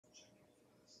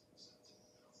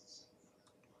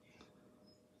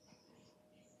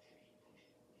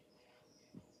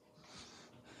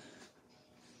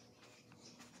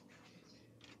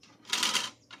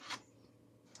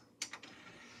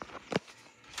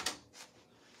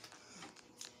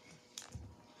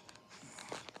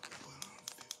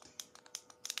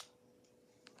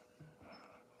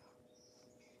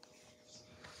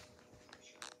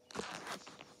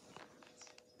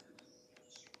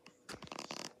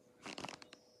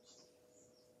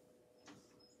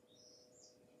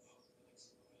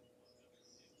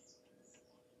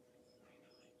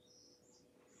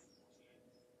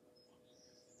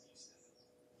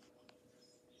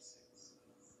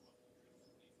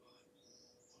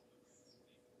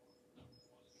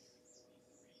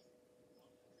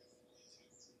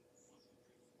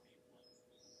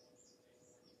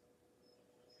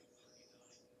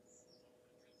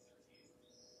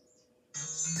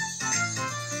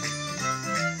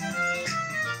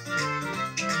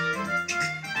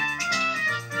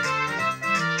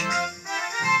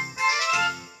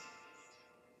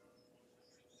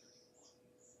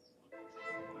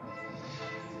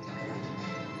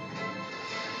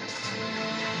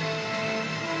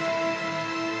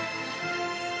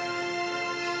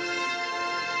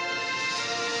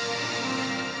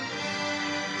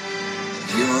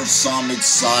Here's some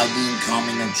exciting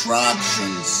coming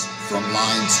attractions from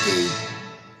Lionsgate.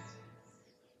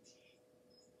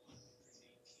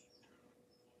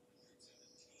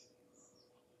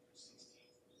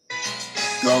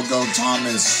 Go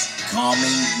Thomas,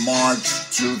 coming March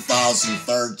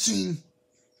 2013.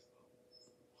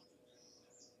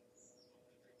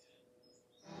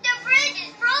 The bridge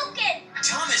is broken!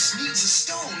 Thomas needs a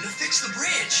stone to fix the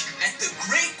bridge at the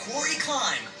Great Quarry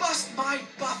Climb. Bust my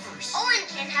buffers. Owen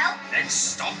can help. Next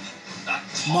stop, the top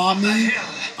Mommy, of the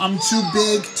hill. I'm too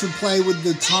big to play with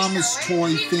the Thomas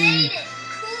toy thing.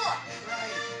 Cool.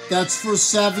 That's for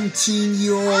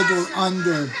 17-year-old or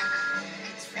under.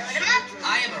 Load him up.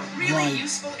 I am a really Right.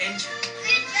 useful engine.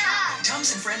 Good job.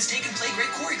 Thomas and friends take and play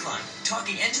Great Quarry Climb.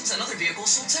 Talking engines and other vehicles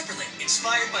sold separately.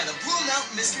 Inspired by the Blue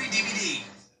Mountain Mystery DVD.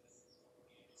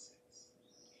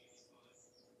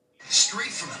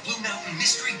 Straight from the Blue Mountain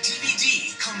Mystery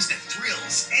DVD comes the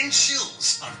thrills and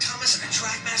chills of Thomas and the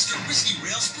Trackmaster Risky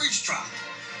Rails Bridge Drop.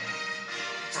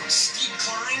 From steep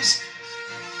climbs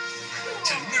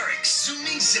to Merrick's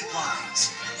zooming zip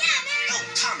lines. Yeah, Help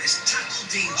Thomas tackle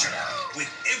danger with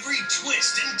every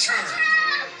twist and turn.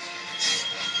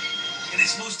 In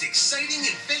its most exciting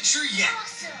adventure yet.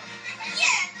 awesome.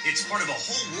 Yeah. It's part of a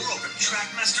whole world of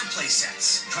Trackmaster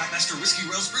playsets. Trackmaster Risky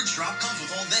Rails Bridge Drop comes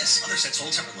with all this. Other sets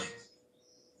sold separately.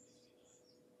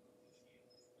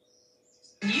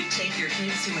 When you take your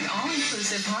kids to an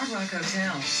all-inclusive Hard Rock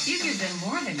hotel, you give them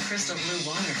more than crystal blue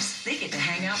waters. They get to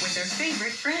hang out with their favorite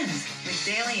friends, with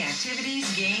daily activities,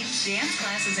 games, dance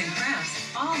classes, and crafts,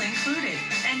 all included.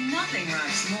 And nothing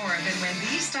rocks more than when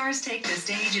these stars take the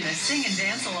stage in a sing and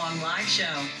dance along live show.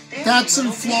 There's That's a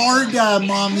in little Florida, theme song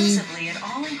Mommy. Exclusively at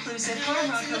all-inclusive Hard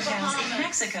Rock hotels in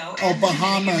Mexico Oh, and the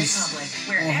Dominican Bahamas. Republic,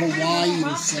 where Or every Hawaii little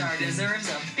or rock star something. deserves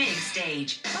a big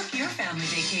stage. Book your family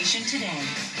vacation today.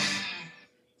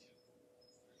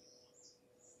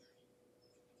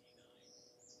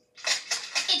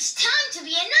 It's time to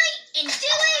be a knight and do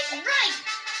it right.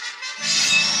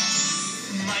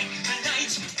 Mike the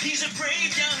Knight, he's a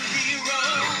brave young hero.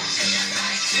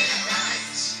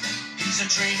 He's a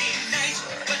training knight,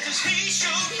 but does he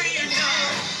show fear? No.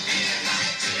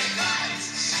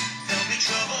 There'll be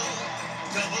trouble,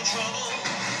 double trouble,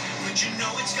 but you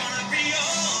know it's gonna be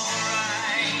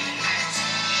alright.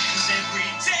 'Cause every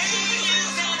day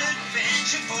is an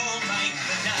adventure for Mike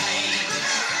the Knight.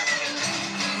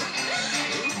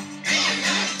 Be a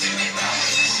knight, do it right.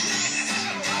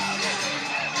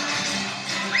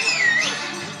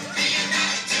 Be a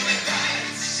knight, do it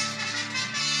right.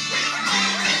 We're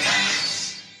all the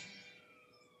knights.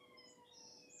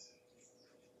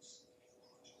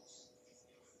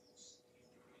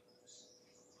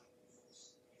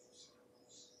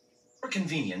 For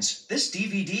convenience, this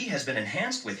DVD has been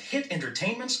enhanced with Hit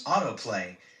Entertainment's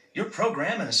Autoplay. Your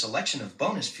program and a selection of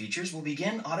bonus features will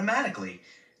begin automatically.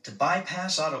 To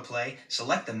bypass autoplay,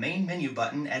 select the main menu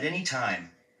button at any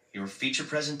time. Your feature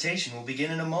presentation will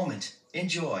begin in a moment.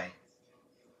 Enjoy.